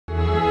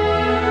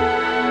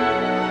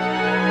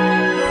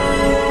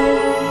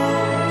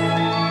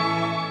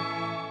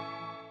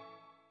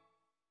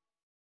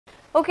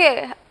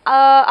Okay,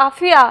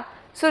 Afia,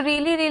 so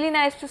really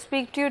nice to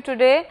speak to you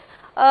today.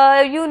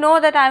 You know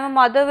that I'm a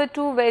mother with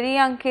two very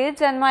young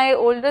kids and my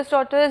oldest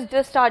daughter is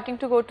just starting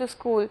to go to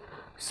school.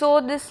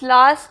 So this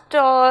last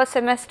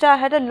semester I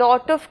had a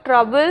lot of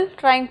trouble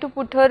trying to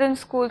put her in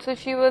school. So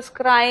she was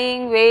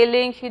crying,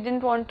 wailing, she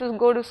didn't want to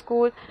go to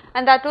school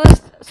and that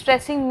was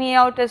stressing me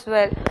out as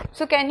well.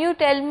 So can you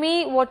tell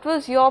me what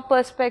was your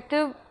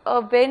perspective?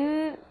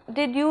 When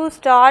did you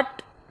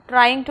start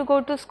trying to go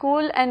to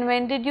school and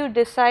when did you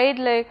decide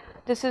like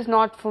this is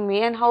not for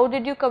me, and how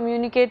did you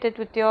communicate it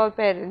with your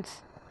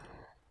parents?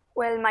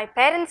 Well, my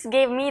parents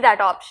gave me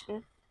that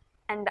option,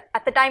 and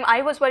at the time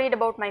I was worried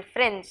about my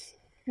friends,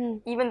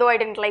 even though I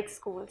didn't like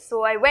school.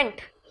 So I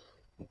went.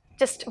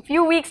 Just a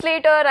few weeks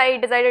later, I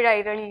decided I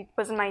really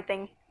wasn't my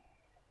thing,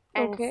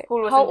 and Okay,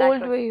 school wasn't how that old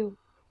good. were you?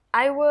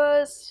 I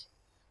was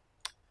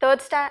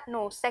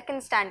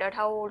second standard.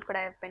 How old could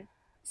I have been?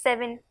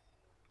 7.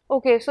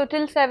 Okay, so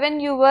till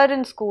 7 you were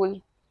in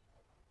school.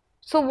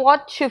 So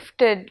what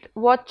shifted,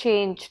 what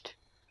changed?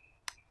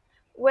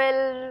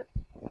 Well,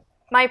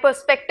 my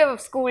perspective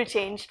of school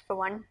changed for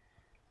one,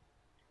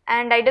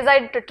 and I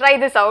decided to try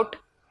this out.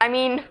 I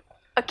mean,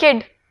 a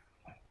kid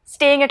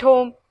staying at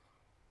home,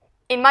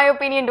 in my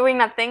opinion, doing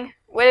nothing.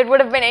 Well, it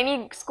would have been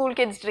any school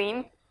kid's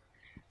dream.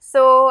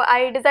 So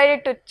I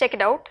decided to check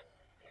it out.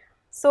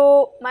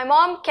 So my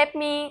mom kept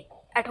me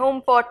at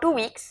home for 2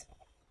 weeks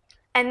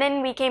and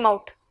then we came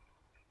out.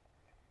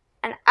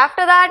 And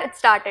after that, it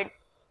started.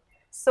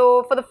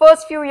 So for the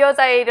first few years,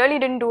 I really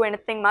didn't do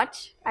anything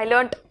much. I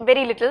learnt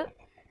very little.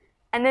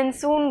 And then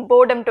soon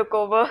boredom took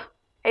over.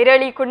 I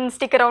really couldn't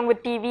stick around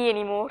with TV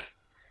anymore.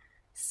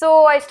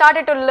 So I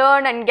started to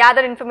learn and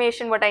gather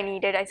information what I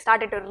needed. I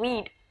started to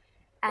read.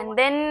 And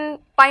then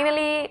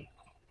finally,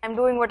 I'm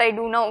doing what I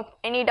do now.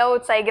 Any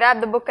doubts, I grab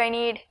the book I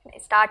need, I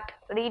start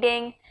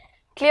reading,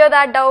 clear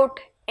that doubt.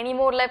 Any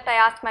more left, I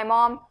ask my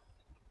mom.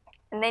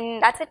 And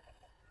then that's it.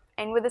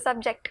 End with the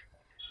subject.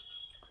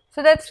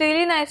 So that's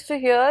really nice to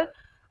hear.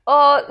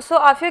 So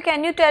Afia,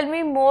 can you tell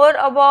me more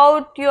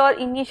about your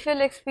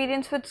initial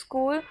experience with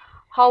school?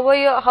 How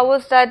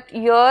was that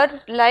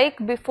year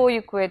like before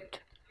you quit?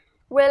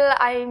 Well,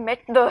 I met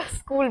the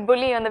school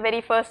bully on the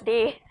very first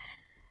day.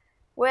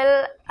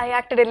 Well, I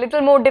acted a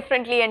little more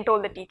differently and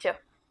told the teacher.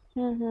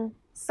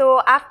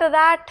 So after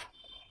that,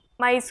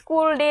 my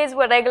school days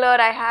were regular.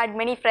 I had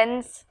many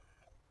friends,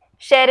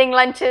 sharing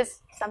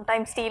lunches,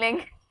 sometimes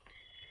stealing.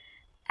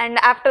 And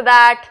after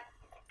that,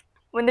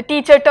 when the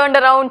teacher turned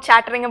around,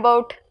 chattering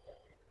about.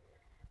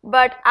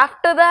 But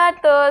after that,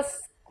 the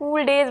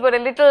school days were a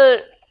little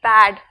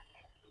bad.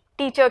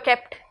 Teacher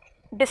kept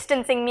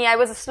distancing me. I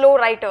was a slow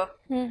writer.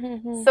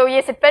 So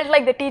yes, it felt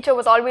like the teacher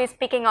was always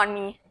picking on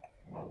me.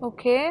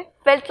 Okay.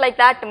 Felt like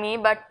that to me,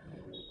 but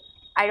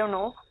I don't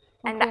know.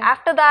 And Okay.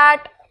 after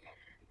that,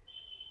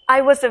 I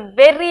was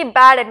very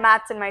bad at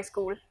maths in my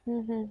school.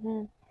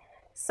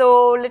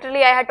 So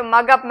literally I had to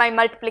mug up my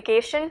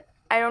multiplication.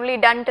 I only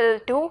done till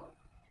 2.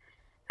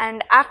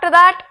 And after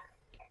that,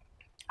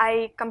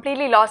 I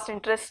completely lost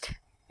interest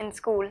in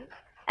school.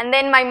 And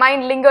then my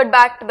mind lingered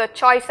back to the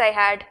choice I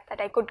had that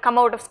I could come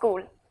out of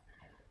school.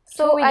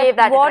 So we gave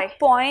that a try. At what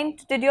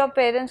point did your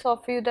parents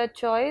offer you that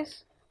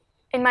choice?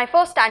 In my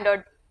first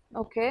standard,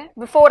 Okay.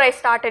 before I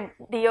started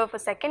the year for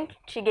second,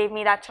 she gave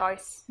me that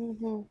choice.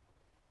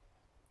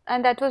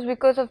 And that was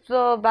because of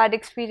the bad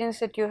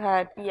experience that you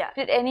had. Yeah.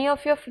 Did any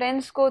of your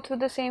friends go through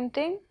the same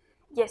thing?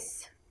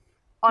 Yes.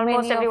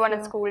 Almost Many of everyone in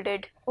you. school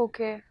did.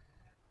 Okay.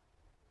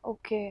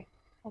 Okay.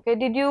 Okay.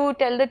 Did you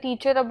tell the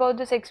teacher about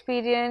this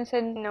experience?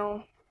 And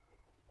No.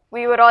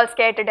 We were all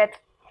scared to death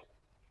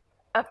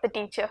of the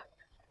teacher.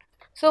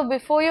 so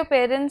before your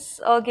parents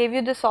gave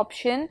you this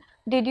option,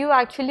 did you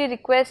actually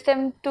request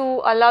them to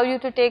allow you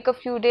to take a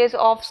few days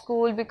off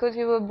school because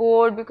you were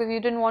bored, because you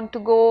didn't want to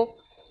go?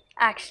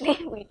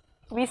 Actually,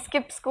 we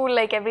skipped school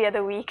like every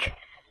other week.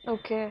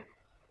 Okay.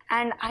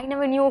 And I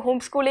never knew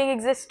homeschooling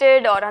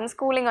existed or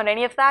unschooling or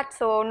any of that.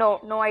 So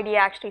no idea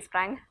actually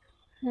sprang.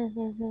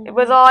 It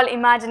was all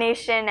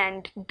imagination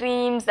and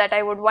dreams that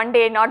I would one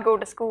day not go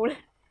to school.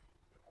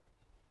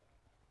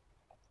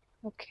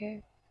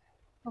 Okay.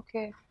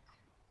 Okay.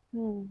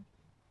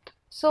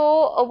 So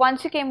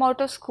once you came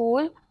out of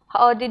school,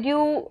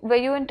 were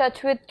you in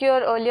touch with your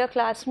earlier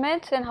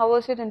classmates, and how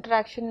was your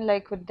interaction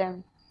like with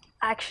them?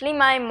 Actually,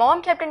 my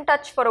mom kept in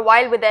touch for a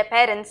while with their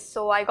parents,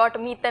 so I got to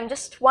meet them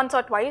just once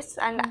or twice,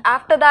 and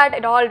after that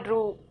it all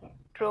drew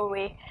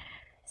away.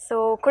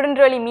 So couldn't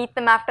really meet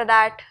them after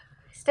that.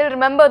 Still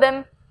remember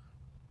them,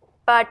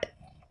 but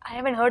I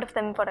haven't heard of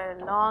them for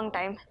a long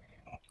time.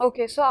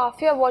 Okay, so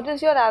Afia, what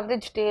is your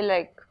average day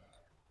like?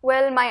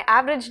 Well, my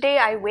average day,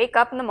 I wake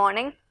up in the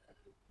morning,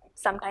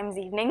 sometimes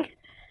evening,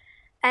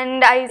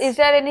 and Is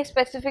there any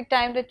specific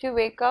time that you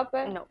wake up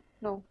at? No.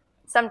 No.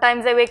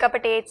 Sometimes I wake up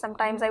at 8,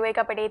 sometimes I wake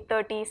up at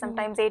 8:30,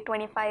 sometimes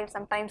 8:25,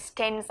 sometimes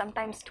 10,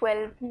 sometimes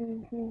 12.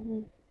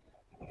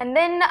 And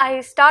then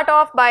I start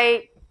off by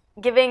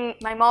giving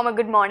my mom a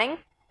good morning.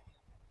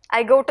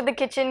 I go to the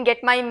kitchen,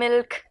 get my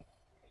milk,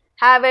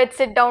 have it,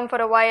 sit down for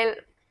a while.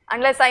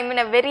 Unless I'm in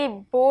a very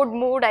bored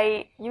mood,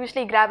 I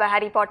usually grab a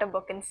Harry Potter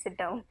book and sit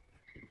down.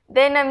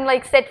 Then I'm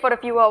like set for a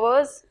few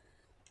hours.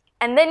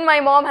 And then my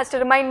mom has to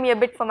remind me a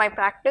bit for my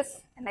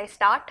practice, and I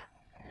start.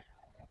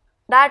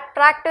 That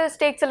practice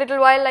takes a little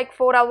while, like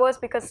 4 hours,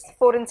 because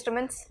 4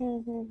 instruments.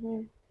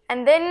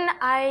 And then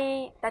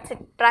that's it,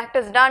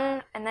 practice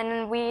done. And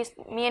then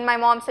me and my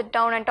mom sit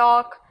down and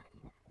talk.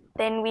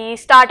 Then we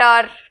start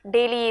our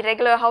daily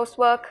regular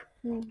housework.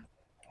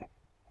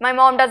 My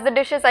mom does the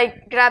dishes, I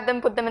grab them,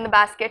 put them in the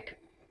basket.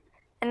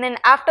 And then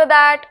after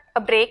that,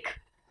 a break.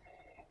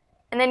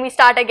 And then we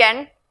start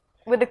again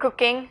with the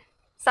cooking.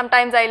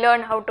 Sometimes I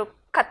learn how to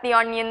cut the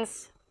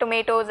onions,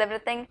 tomatoes,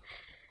 everything.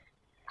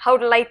 How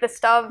to light the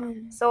stove.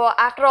 So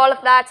after all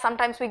of that,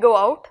 sometimes we go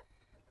out.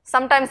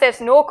 Sometimes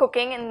there's no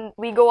cooking and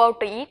we go out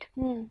to eat.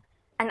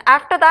 And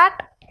after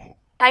that,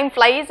 time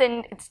flies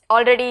and it's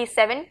already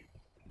 7.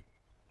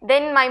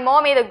 Then my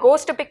mom either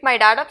goes to pick my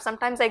dad up,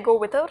 sometimes I go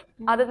with her.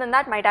 Other than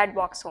that, my dad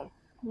walks home.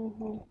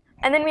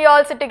 And then we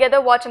all sit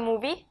together, watch a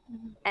movie,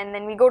 and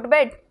then we go to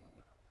bed.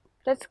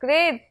 That's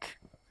great.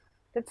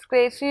 That's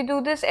great. So you do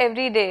this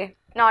every day?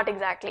 Not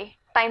exactly.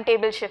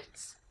 Timetable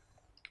shifts.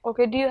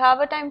 Okay. Do you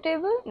have a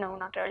timetable? No,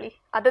 not really.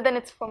 Other than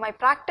it's for my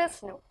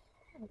practice, no.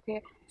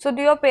 Okay. So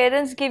do your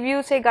parents give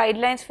you, say,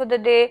 guidelines for the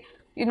day,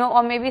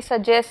 or maybe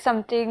suggest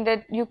something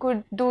that you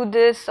could do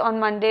this on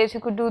Mondays, you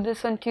could do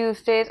this on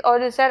Tuesdays, or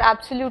is there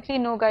absolutely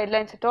no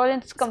guidelines at all?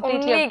 It's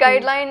completely only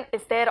guideline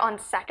is there on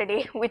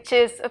Saturday, which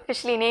is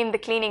officially named the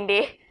cleaning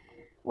day,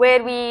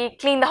 where we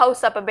clean the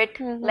house up a bit,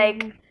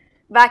 like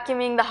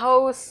vacuuming the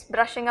house,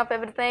 brushing up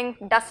everything,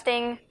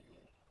 dusting,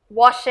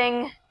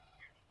 washing.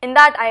 In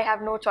that, I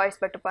have no choice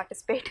but to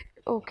participate.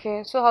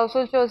 Okay, so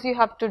household chores you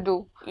have to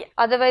do. Yeah.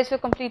 Otherwise, you're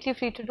completely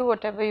free to do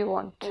whatever you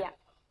want. Yeah.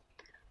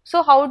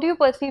 So how do you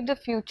perceive the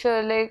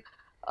future? Like,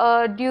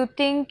 do you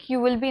think you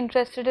will be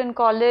interested in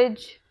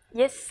college?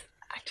 Yes,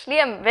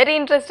 actually I'm very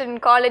interested in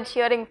college,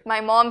 hearing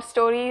my mom's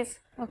stories.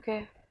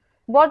 Okay.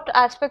 What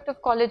aspect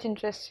of college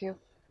interests you?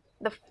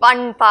 The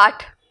fun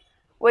part,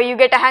 where you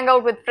get to hang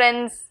out with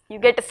friends, you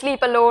get to sleep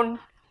alone.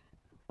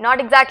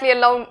 Not exactly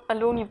alone,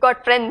 you've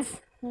got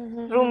friends,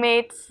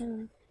 roommates,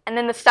 and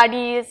then the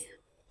studies,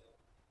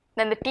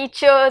 then the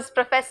teachers,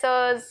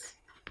 professors,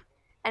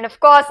 and of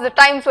course the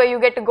times where you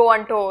get to go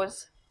on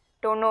tours.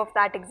 Don't know if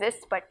that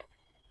exists, but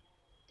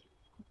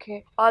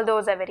okay, all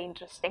those are very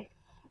interesting.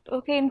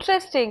 Okay,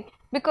 interesting.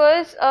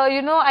 Because,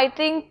 I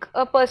think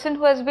a person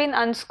who has been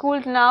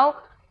unschooled now,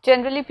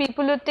 generally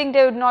people would think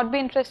they would not be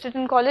interested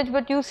in college,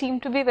 but you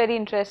seem to be very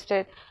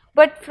interested.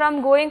 But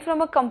from going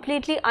from a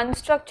completely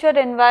unstructured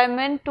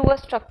environment to a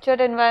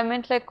structured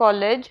environment like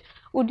college,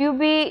 would you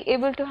be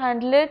able to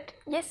handle it?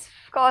 Yes,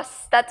 of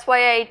course. That's why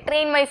I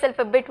train myself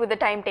a bit with the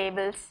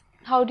timetables.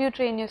 How do you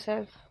train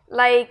yourself?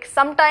 Like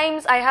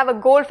sometimes I have a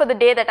goal for the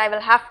day that I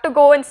will have to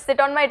go and sit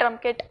on my drum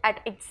kit at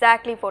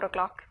exactly 4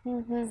 o'clock.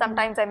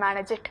 Sometimes I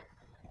manage it.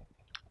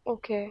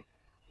 Okay.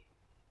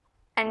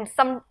 And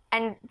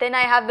then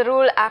I have the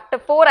rule, after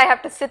 4 I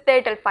have to sit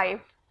there till 5.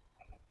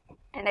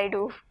 And I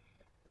do.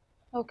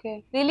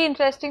 Okay. Really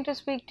interesting to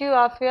speak to you,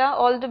 Afia.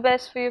 All the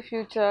best for your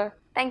future.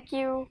 Thank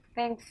you.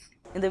 Thanks.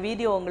 இந்த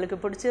video உங்களுக்கு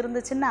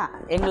பிடிச்சிருந்துச்சுன்னா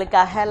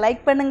எங்களுக்காக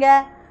like பண்ணுங்க,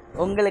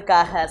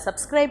 உங்களுக்காக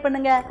subscribe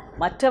பண்ணுங்க,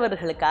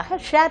 மற்றவர்களுக்காக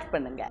share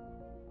பண்ணுங்க.